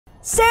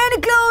Santa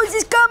Claus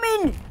is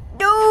coming!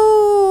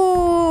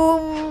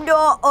 No!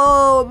 No!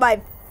 Oh, my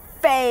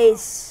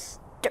face!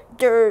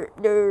 Oh.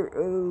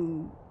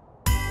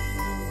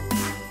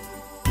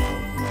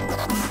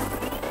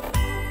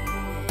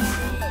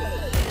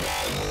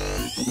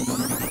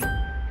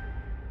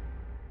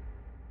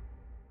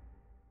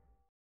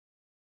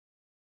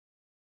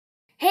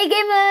 Hey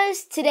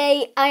gamers!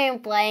 Today I am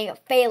playing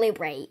Faily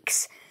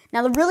Brakes.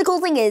 Now the really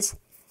cool thing is,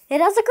 it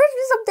has a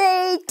Christmas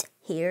update!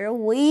 Here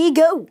we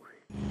go!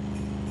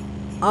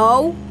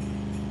 Oh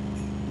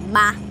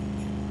my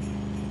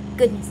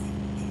goodness.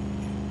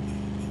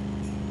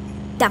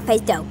 That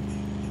face though.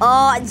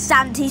 Oh, and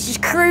Santa's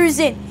just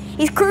cruising.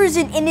 He's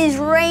cruising in his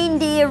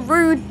reindeer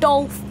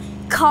Rudolph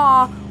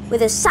car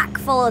with a sack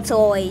full of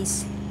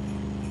toys.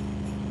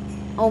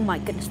 Oh my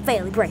goodness,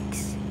 Faily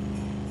Brakes.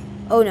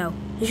 Oh no,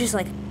 he's just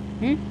like,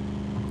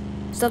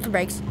 stop the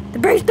brakes. The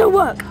brakes don't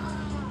work.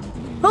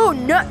 Oh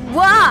no,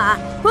 why?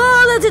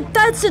 Oh,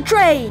 that's a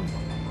train.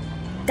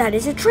 That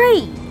is a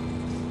train.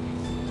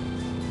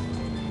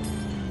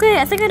 Okay,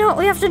 I think I know what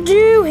we have to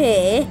do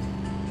here.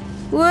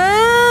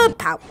 Whoa,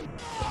 pow.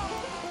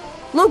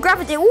 Low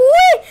gravity,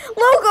 whee!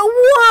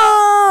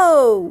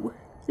 Whoa!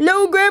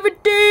 Low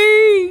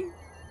gravity!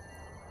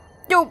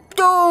 No,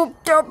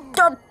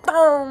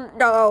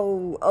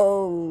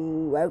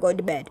 oh, I'm going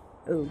to bed.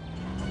 Oh.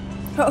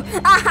 Oh,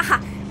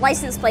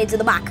 license plate to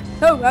the back.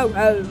 Oh.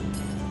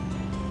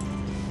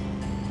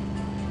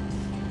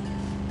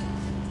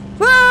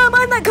 Whoa,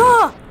 mind that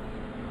car!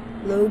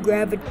 Low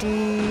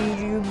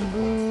gravity.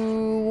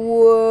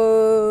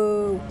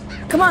 Whoa.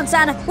 Come on,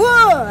 Santa.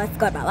 Whoa, I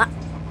forgot about that.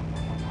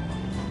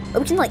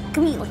 Oh, can we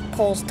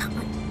pause time?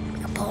 We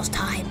can pause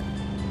time.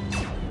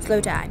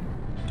 Slow time.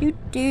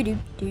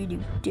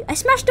 I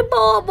smashed a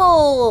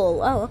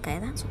bauble. Oh, okay,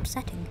 that's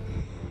upsetting.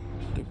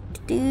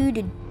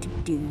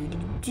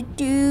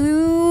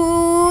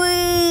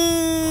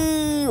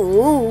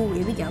 Oh,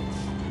 here we go.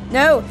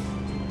 No,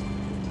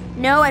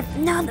 I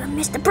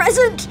missed the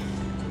present.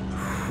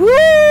 Woo!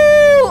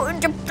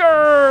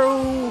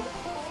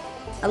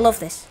 I love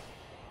this.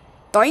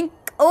 Doink.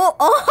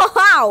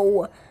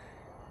 Oh,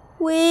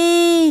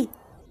 wee.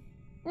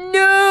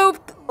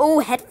 Nope. Oh,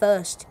 head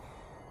first.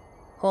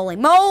 Holy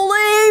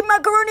moly,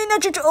 macaroni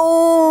and cheese.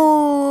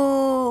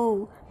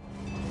 Oh.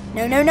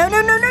 No.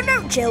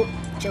 Chill.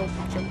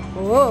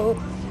 Oh.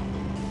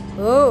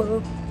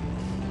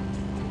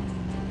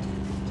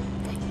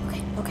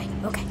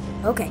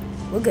 Okay.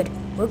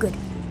 We're good.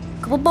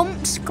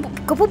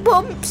 Couple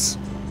bumps.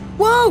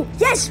 Whoa,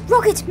 yes,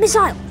 rocket,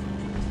 missile.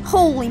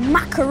 Holy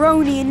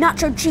macaroni and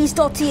nacho cheese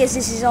tortillas,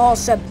 this is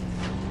awesome.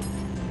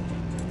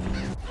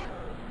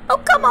 Oh,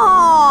 come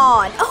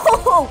on.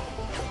 Oh,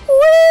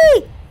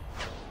 wee.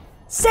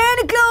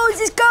 Santa Claus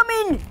is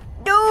coming.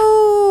 No,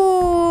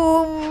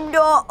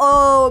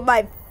 oh,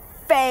 my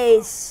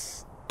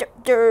face.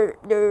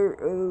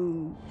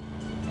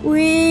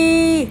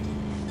 Wee.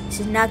 This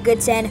is not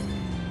good, Santa.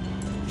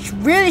 You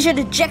really should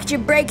have checked your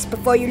brakes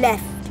before you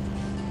left.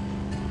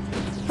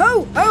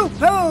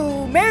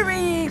 Ho,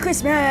 Merry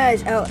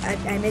Christmas. Oh,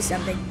 I missed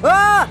something.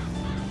 Ah,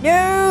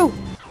 no.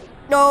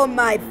 Oh,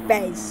 my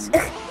face.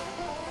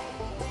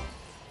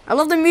 I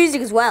love the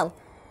music as well.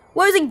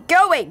 Where's it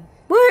going?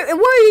 Where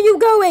are you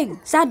going,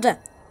 Santa?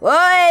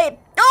 Wait.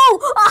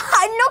 Oh,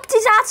 I knocked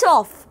his hat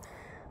off.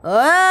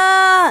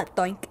 Ah,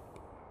 doink.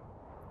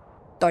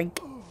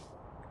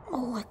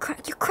 Oh,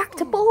 you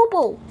cracked a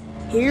bauble.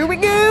 Here we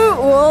go.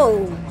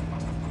 Whoa.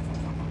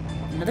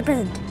 Another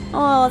present.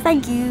 Oh,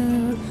 thank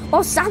you.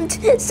 Well, Santa's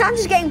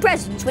getting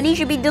presents when he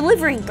should be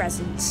delivering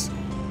presents.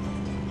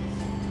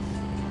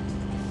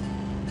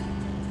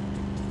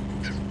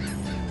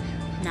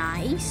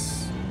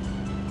 Nice.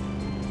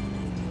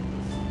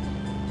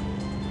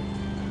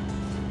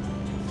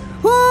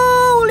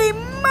 Holy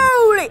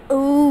moly!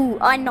 Ooh,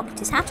 I knocked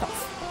his hat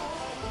off.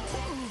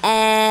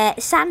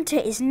 Santa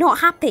is not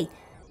happy.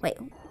 Wait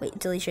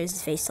until he shows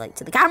his face like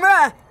to the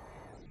camera.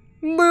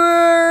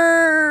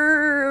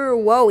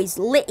 Whoa, he's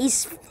lit.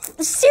 He's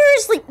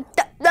seriously.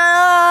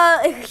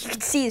 You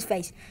can see his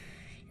face.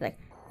 He's like,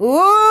 oh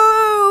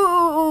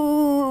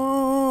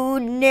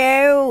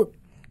no!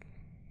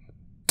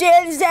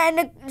 Tell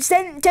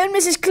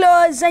Mrs.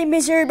 Claus I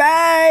miss her.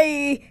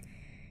 Bye.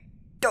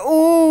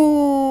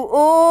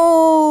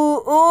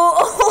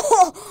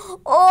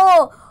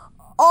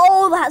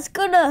 Oh, that's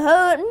gonna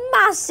hurt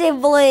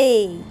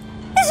massively.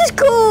 This is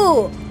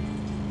cool.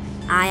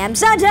 I am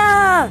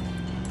Santa.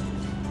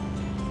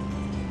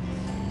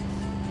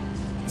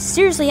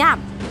 Seriously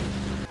am.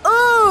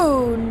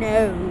 Oh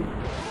no.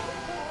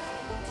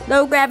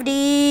 Low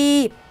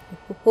gravity.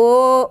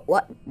 Oh,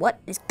 what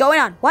is going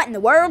on? What in the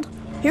world?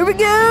 Here we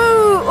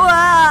go.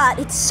 Ah,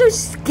 it's so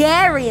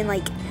scary in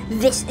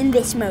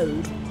this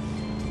mode.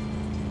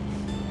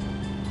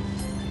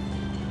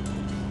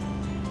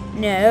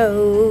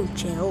 No,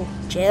 chill.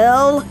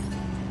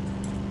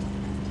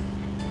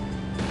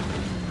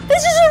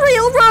 This is a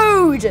real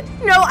road.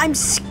 No, I'm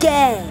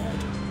scared.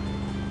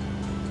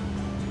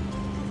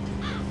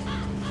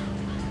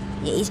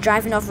 Yeah, he's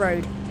driving off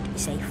road to be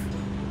safe.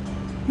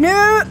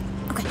 No!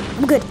 Okay,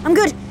 I'm good. I'm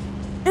good.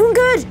 I'm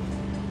good.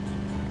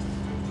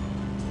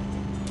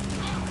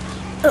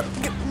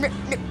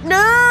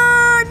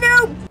 No!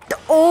 No!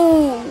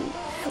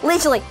 Oh!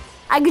 Literally,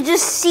 I could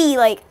just see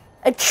like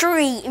a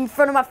tree in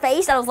front of my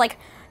face. And I was like,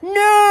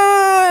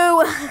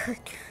 no!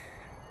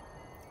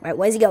 Right,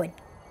 where's he going?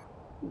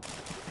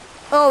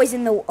 Oh, he's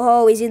in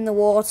the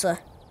water.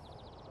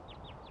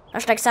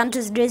 Hashtag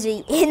Santa's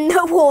dizzy in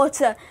the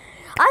water.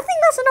 I think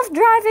that's enough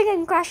driving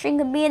and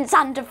crashing of me and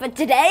Santa for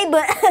today,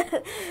 but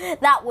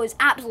that was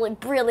absolutely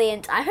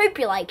brilliant. I hope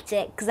you liked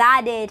it, because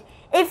I did.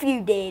 If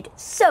you did,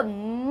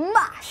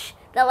 smash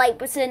the like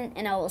button,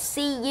 and I will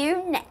see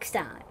you next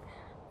time.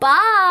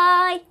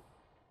 Bye!